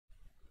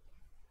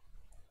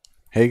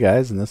Hey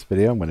guys, in this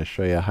video I'm going to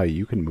show you how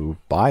you can move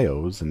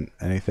BIOS and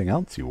anything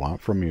else you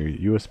want from your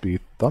USB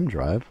thumb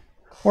drive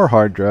or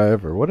hard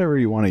drive or whatever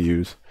you want to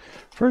use.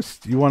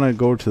 First, you want to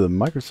go to the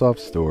Microsoft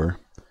Store.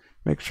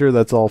 Make sure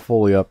that's all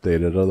fully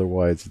updated,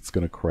 otherwise it's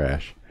going to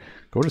crash.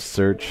 Go to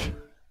search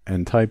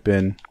and type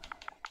in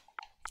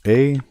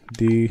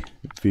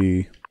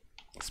ADV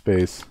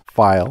space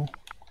file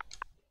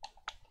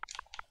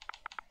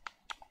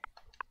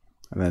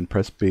and then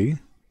press B.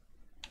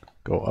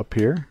 Go up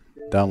here,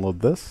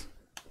 download this.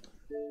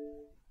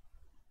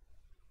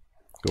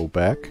 Go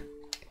back,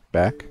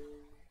 back,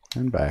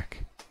 and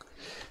back.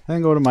 And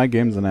then go to My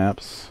Games and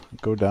Apps.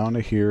 Go down to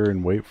here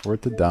and wait for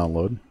it to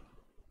download.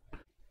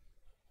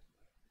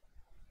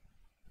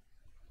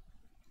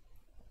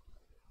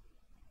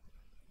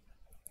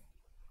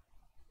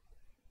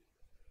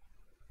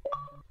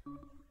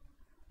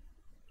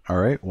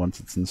 Alright, once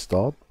it's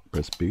installed,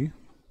 press B.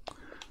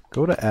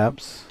 Go to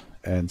Apps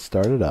and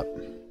start it up.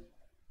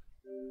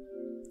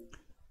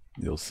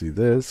 You'll see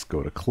this.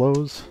 Go to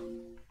Close.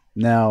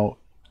 Now,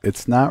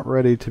 it's not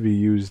ready to be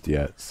used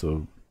yet,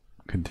 so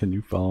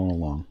continue following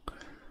along.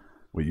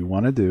 What you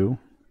want to do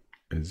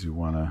is you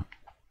want to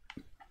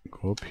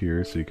go up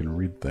here so you can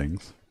read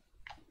things.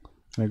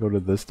 I'm going to go to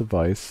this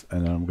device,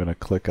 and then I'm going to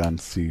click on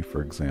C,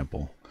 for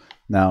example.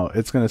 Now,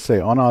 it's going to say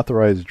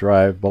unauthorized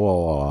drive, blah,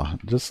 blah, blah.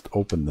 Just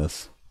open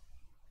this.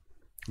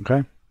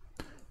 Okay?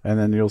 And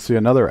then you'll see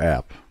another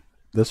app.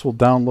 This will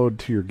download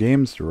to your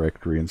games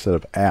directory instead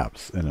of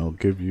apps, and it'll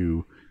give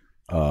you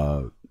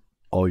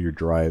all your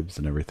drives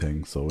and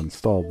everything. So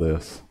install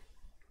this.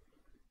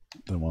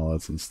 Then while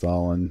that's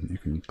installing, you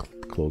can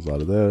close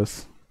out of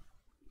this.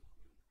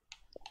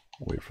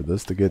 Wait for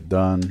this to get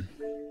done.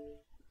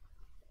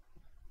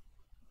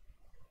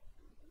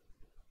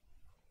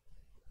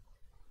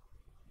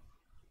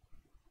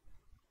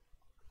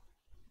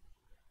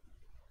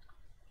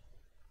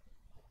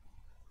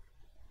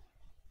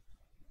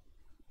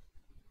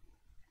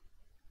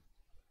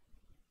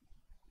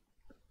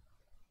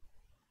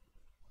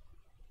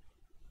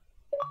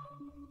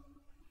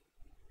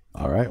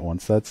 Alright,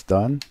 once that's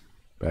done,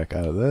 back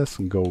out of this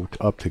and go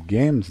up to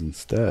games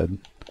instead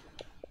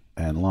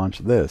and launch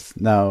this.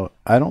 Now,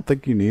 I don't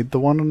think you need the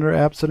one under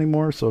apps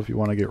anymore, so if you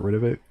want to get rid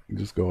of it,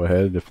 just go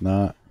ahead. If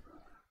not,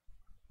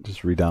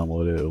 just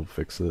re-download it, it'll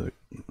fix it.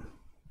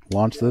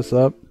 Launch this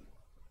up.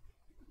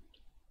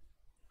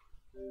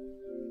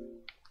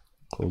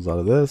 Close out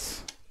of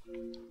this.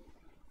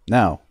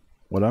 Now,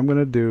 what I'm going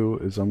to do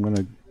is I'm going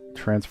to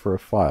transfer a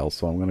file.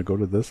 So I'm going to go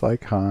to this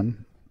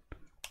icon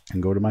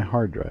and go to my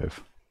hard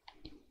drive.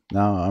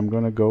 Now I'm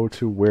going to go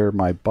to where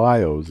my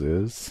BIOS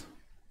is,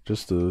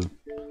 just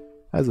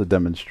as a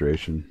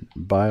demonstration.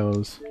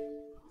 BIOS.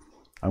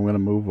 I'm going to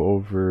move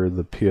over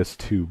the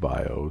PS2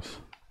 BIOS.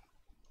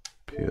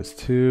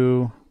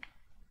 PS2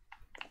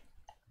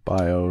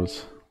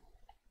 BIOS.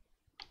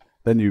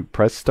 Then you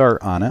press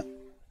start on it,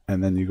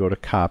 and then you go to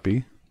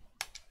copy,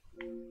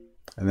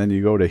 and then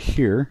you go to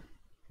here,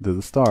 to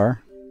the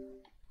star,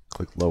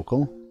 click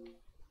local,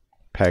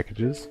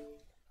 packages.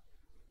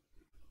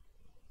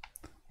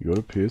 You go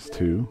to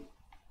PS2,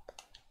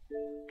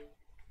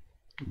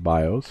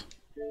 BIOS,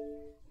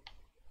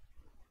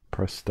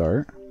 press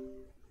start,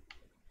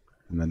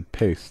 and then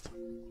paste.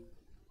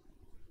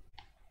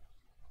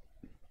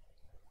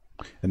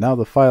 And now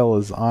the file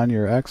is on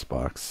your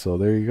Xbox, so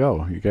there you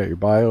go. You got your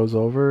BIOS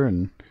over,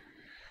 and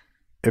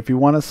if you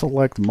want to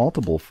select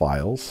multiple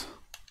files,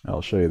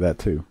 I'll show you that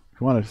too.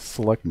 If you want to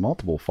select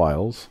multiple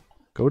files,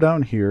 go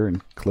down here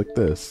and click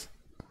this.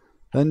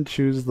 Then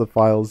choose the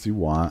files you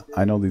want.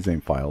 I know these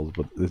ain't files,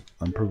 but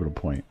I'm proving a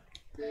point.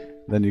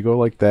 Then you go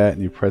like that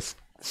and you press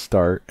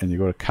start and you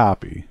go to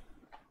copy.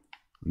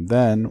 And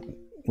then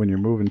when you're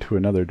moving to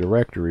another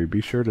directory,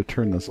 be sure to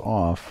turn this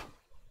off.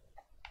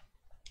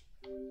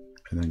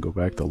 And then go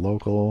back to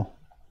local,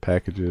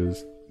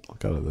 packages.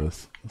 Look out of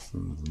this. This is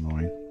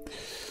annoying.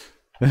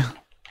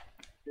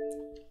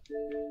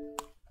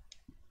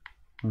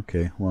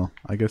 Okay, well,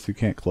 I guess you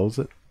can't close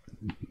it.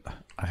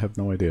 I have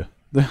no idea.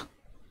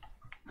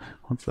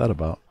 What's that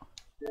about?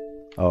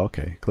 Oh,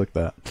 okay. Click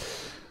that.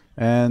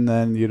 And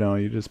then,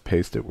 you just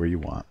paste it where you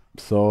want.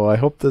 So I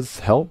hope this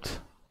helped.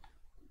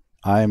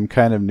 I'm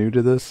kind of new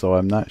to this, so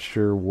I'm not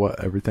sure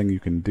what everything you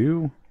can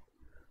do.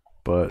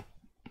 But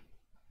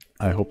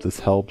I hope this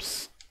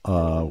helps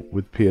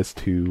with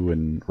PS2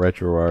 and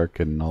RetroArch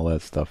and all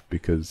that stuff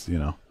because,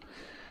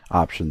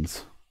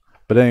 options.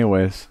 But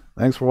anyways,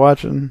 thanks for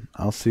watching.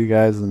 I'll see you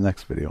guys in the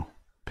next video.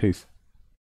 Peace.